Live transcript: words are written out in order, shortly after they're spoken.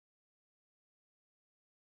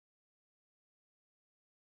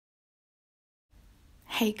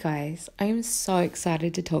Hey guys, I am so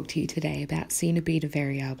excited to talk to you today about Coenobita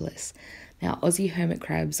variabilis. Now, Aussie hermit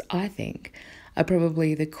crabs, I think, are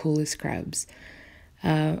probably the coolest crabs.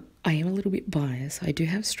 I am a little bit biased. I do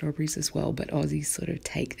have strawberries as well, but Aussies sort of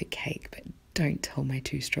take the cake, but don't tell my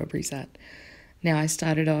two strawberries that. Now, I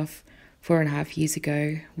started off 4.5 years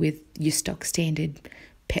ago with your stock standard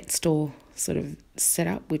pet store sort of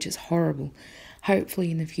setup, which is horrible.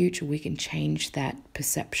 Hopefully, in the future, we can change that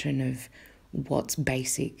perception of what's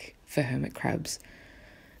basic for hermit crabs.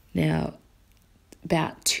 Now,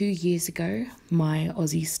 about 2 years ago, my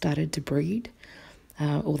Aussies started to breed,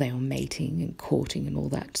 or they were mating and courting and all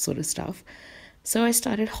that sort of stuff. So I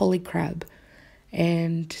started Holy Crab,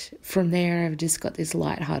 and from there I've just got this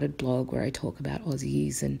light-hearted blog where I talk about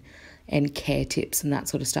Aussies and care tips and that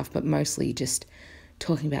sort of stuff, but mostly just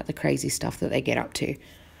talking about the crazy stuff that they get up to.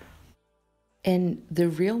 And the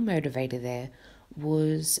real motivator there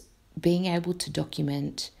was being able to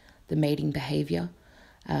document the mating behaviour,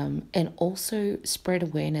 and also spread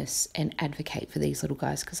awareness and advocate for these little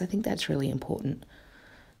guys, because I think that's really important.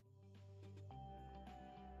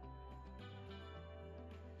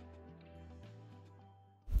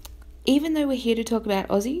 Even though we're here to talk about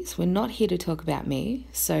Aussies, we're not here to talk about me,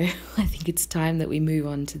 so I think it's time that we move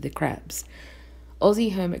on to the crabs.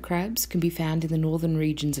 Aussie hermit crabs can be found in the northern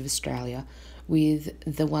regions of Australia, with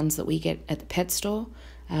the ones that we get at the pet store.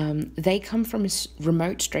 They come from a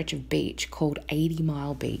remote stretch of beach called 80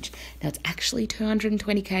 Mile Beach. Now, it's actually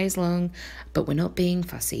 220 k's long, but we're not being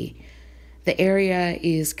fussy. The area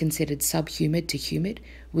is considered subhumid to humid,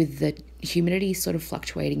 with the humidity sort of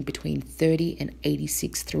fluctuating between 30 and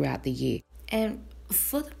 86 throughout the year. And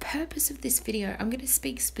for the purpose of this video, I'm going to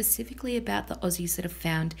speak specifically about the Aussies that are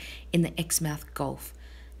found in the Exmouth Gulf.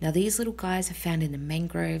 Now, these little guys are found in the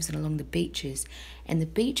mangroves and along the beaches, and the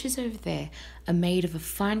beaches over there are made of a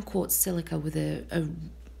fine quartz silica with a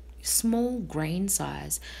small grain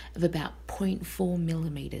size of about 0.4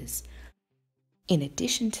 millimeters. In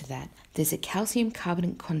addition to that, there's a calcium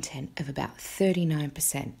carbonate content of about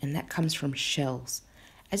 39%, and that comes from shells.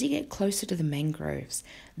 As you get closer to the mangroves,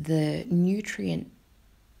 the nutrient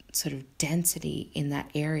sort of density in that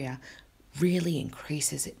area really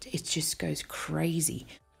increases. It just goes crazy.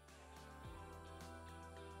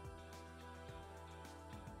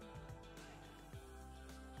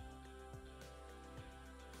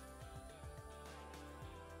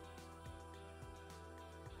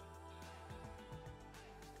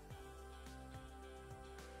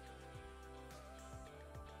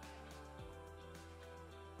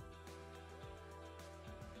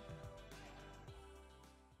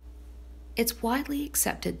 It's widely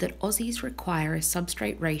accepted that Aussies require a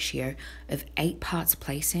substrate ratio of 8 parts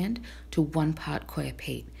clay sand to 1 part coir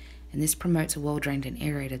peat, and this promotes a well-drained and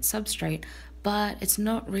aerated substrate, but it's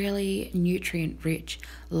not really nutrient rich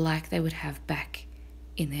like they would have back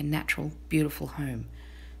in their natural, beautiful home.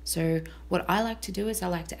 So what I like to do is I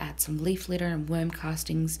like to add some leaf litter and worm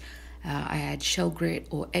castings. I add shell grit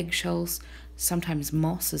or eggshells, sometimes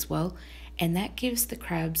moss as well, and that gives the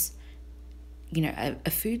crabs a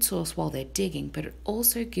food source while they're digging, but it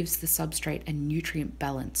also gives the substrate a nutrient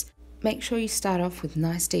balance. Make sure you start off with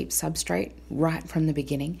nice deep substrate right from the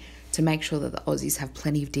beginning to make sure that the Aussies have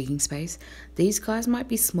plenty of digging space. These guys might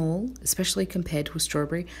be small, especially compared to a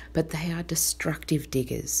strawberry, but they are destructive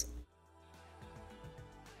diggers.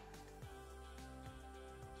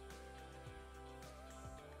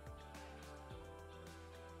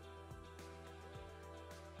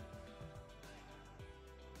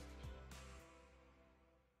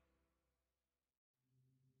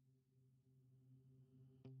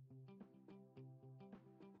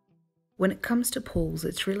 When it comes to pools,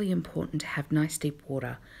 it's really important to have nice deep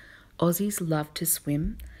water. Aussies love to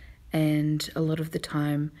swim, and a lot of the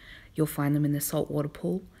time you'll find them in the saltwater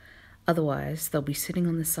pool. Otherwise, they'll be sitting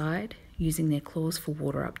on the side using their claws for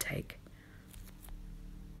water uptake.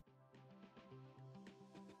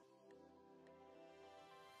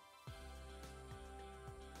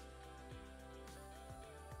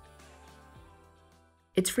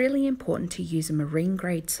 It's really important to use a marine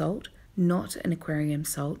grade salt, not an aquarium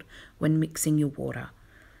salt, when mixing your water.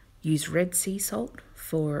 Use red sea salt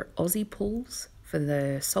for Aussie pools, for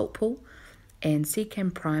the salt pool, and sea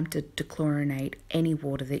chem prime to dechlorinate any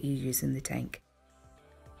water that you use in the tank.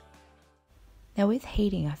 Now, with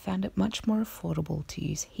heating, I found it much more affordable to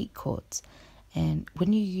use heat cords, and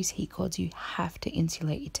when you use heat cords you have to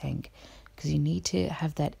insulate your tank because you need to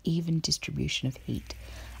have that even distribution of heat.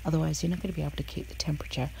 Otherwise, you're not going to be able to keep the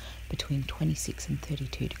temperature between 26 and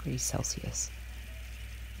 32 degrees Celsius.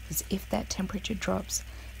 Because if that temperature drops,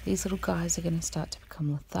 these little guys are going to start to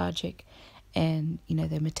become lethargic and,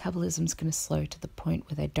 their metabolism's going to slow to the point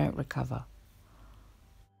where they don't recover.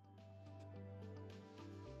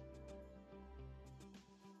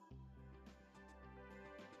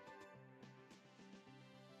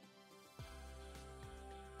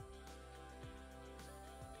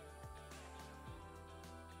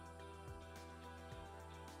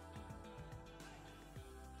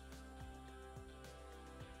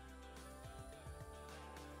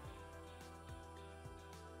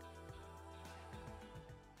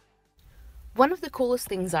 One of the coolest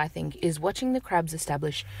things, I think, is watching the crabs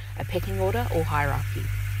establish a pecking order or hierarchy.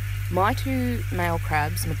 My two male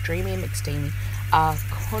crabs, McDreamy and McSteamy, are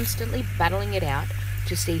constantly battling it out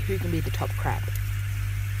to see who can be the top crab.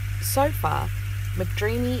 So far,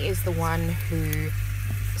 McDreamy is the one who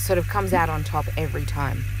sort of comes out on top every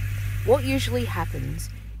time. What usually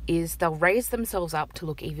happens is they'll raise themselves up to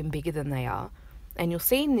look even bigger than they are. And you'll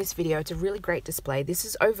see in this video, it's a really great display. This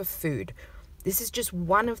is over food. This is just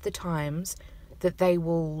one of the times that they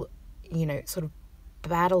will, sort of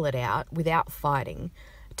battle it out without fighting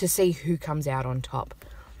to see who comes out on top.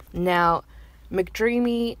 Now,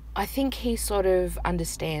 McDreamy, I think he sort of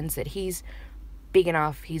understands that he's big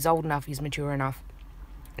enough, he's old enough, he's mature enough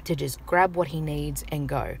to just grab what he needs and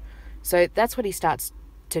go. So that's what he starts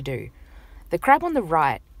to do. The crab on the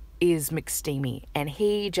right is McSteamy, and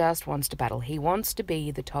he just wants to battle. He wants to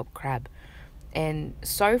be the top crab. And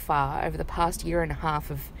so far, over the past year and a half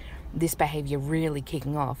of this behaviour really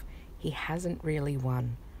kicking off, he hasn't really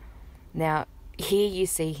won. Now, here you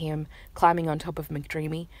see him climbing on top of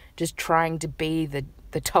McDreamy, just trying to be the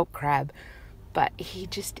top crab, but he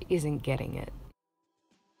just isn't getting it.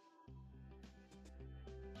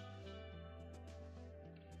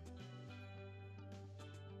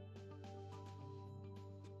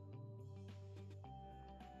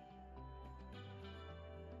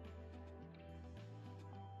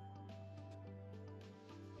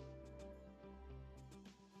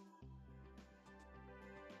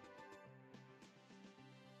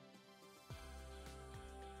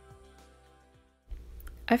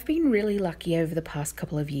 I've been really lucky over the past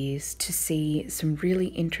couple of years to see some really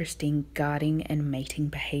interesting guarding and mating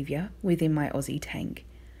behaviour within my Aussie tank.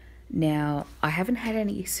 Now, I haven't had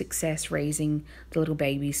any success raising the little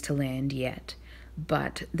babies to land yet,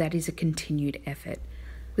 but that is a continued effort.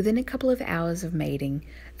 Within a couple of hours of mating,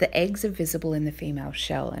 the eggs are visible in the female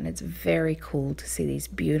shell, and it's very cool to see these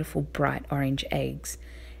beautiful bright orange eggs.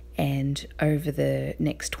 And over the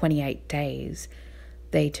next 28 days,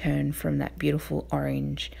 they turn from that beautiful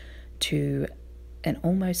orange to an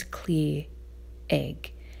almost clear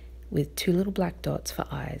egg with two little black dots for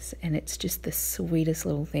eyes, and it's just the sweetest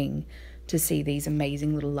little thing to see these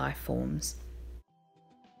amazing little life forms.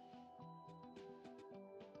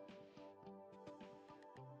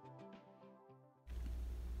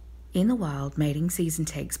 In the wild, mating season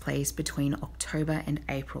takes place between October and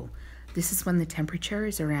April. This is when the temperature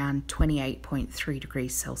is around 28.3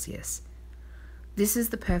 degrees Celsius. This is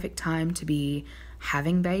the perfect time to be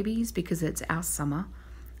having babies because it's our summer,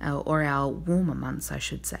 or our warmer months, I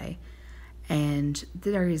should say, and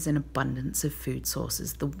there is an abundance of food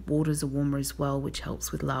sources. The waters are warmer as well, which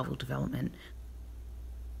helps with larval development.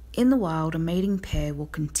 In the wild, a mating pair will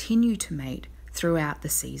continue to mate throughout the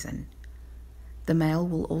season. The male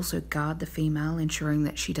will also guard the female, ensuring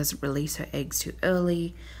that she doesn't release her eggs too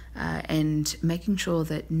early, and making sure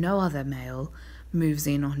that no other male moves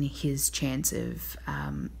in on his chance of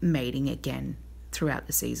mating again throughout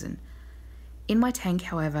the season. In my tank,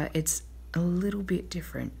 however, it's a little bit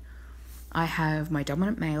different. I have my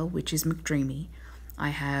dominant male, which is McDreamy. I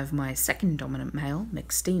have my second dominant male,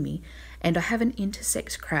 McSteamy, and I have an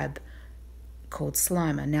intersex crab called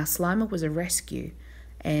Slimer. Now, Slimer was a rescue,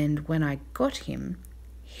 and when I got him,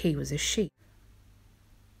 he was a sheep.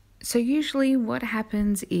 So usually what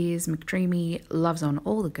happens is McDreamy loves on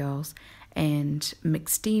all the girls, and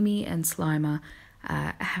McSteamy and Slimer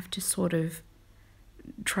have to sort of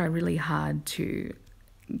try really hard to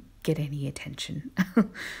get any attention.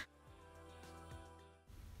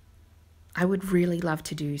 I would really love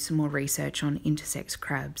to do some more research on intersex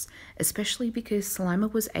crabs, especially because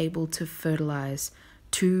Slimer was able to fertilize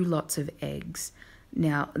 2 lots of eggs.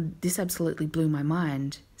 Now, this absolutely blew my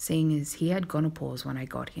mind, seeing as he had gonopause when I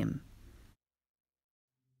got him.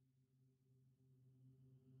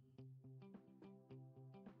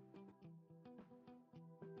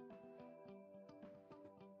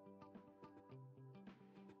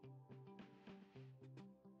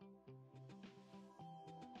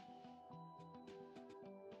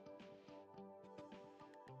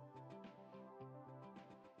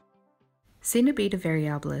 Coenobita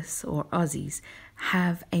variabilis, or Aussies,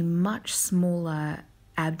 have a much smaller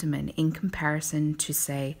abdomen in comparison to,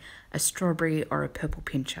 say, a strawberry or a purple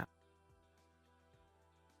pincher.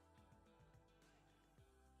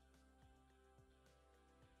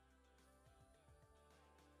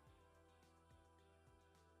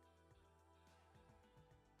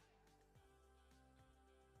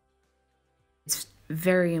 It's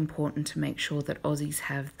very important to make sure that Aussies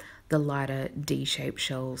have the lighter D-shaped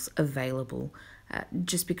shells available,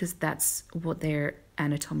 just because that's what they're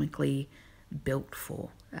anatomically built for.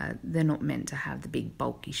 They're not meant to have the big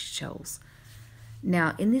bulky shells.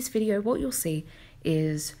 Now in this video what you'll see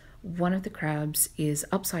is one of the crabs is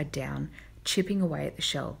upside down, chipping away at the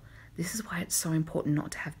shell. This is why it's so important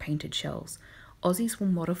not to have painted shells. Aussies will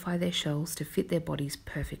modify their shells to fit their bodies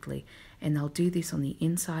perfectly, and they'll do this on the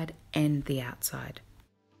inside and the outside.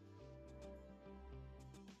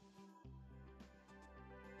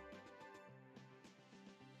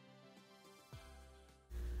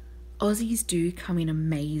 Aussies do come in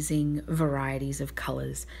amazing varieties of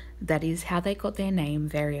colours. That is how they got their name,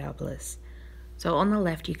 Variabilis. So on the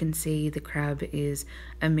left you can see the crab is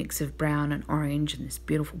a mix of brown and orange and this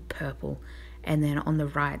beautiful purple. And then on the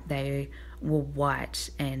right they were white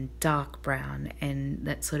and dark brown and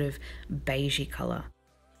that sort of beigey colour.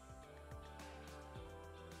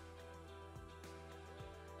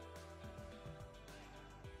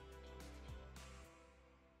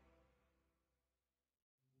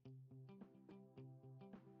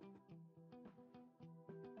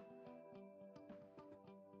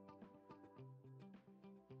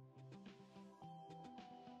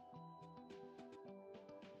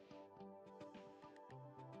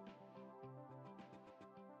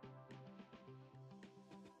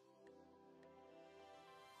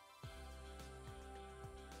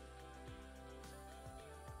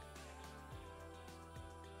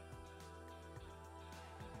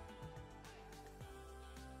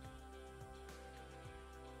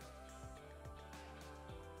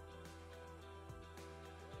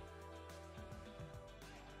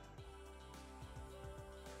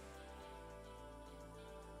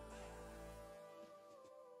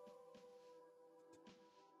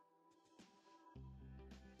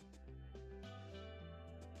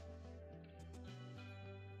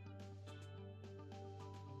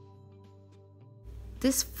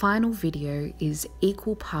 This final video is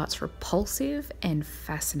equal parts repulsive and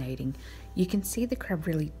fascinating. You can see the crab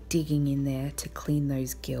really digging in there to clean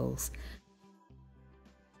those gills.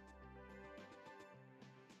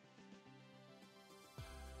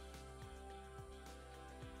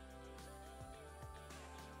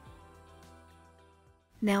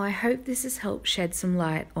 Now I hope this has helped shed some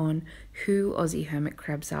light on who Aussie hermit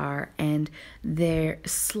crabs are and their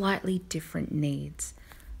slightly different needs.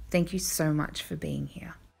 Thank you so much for being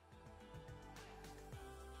here.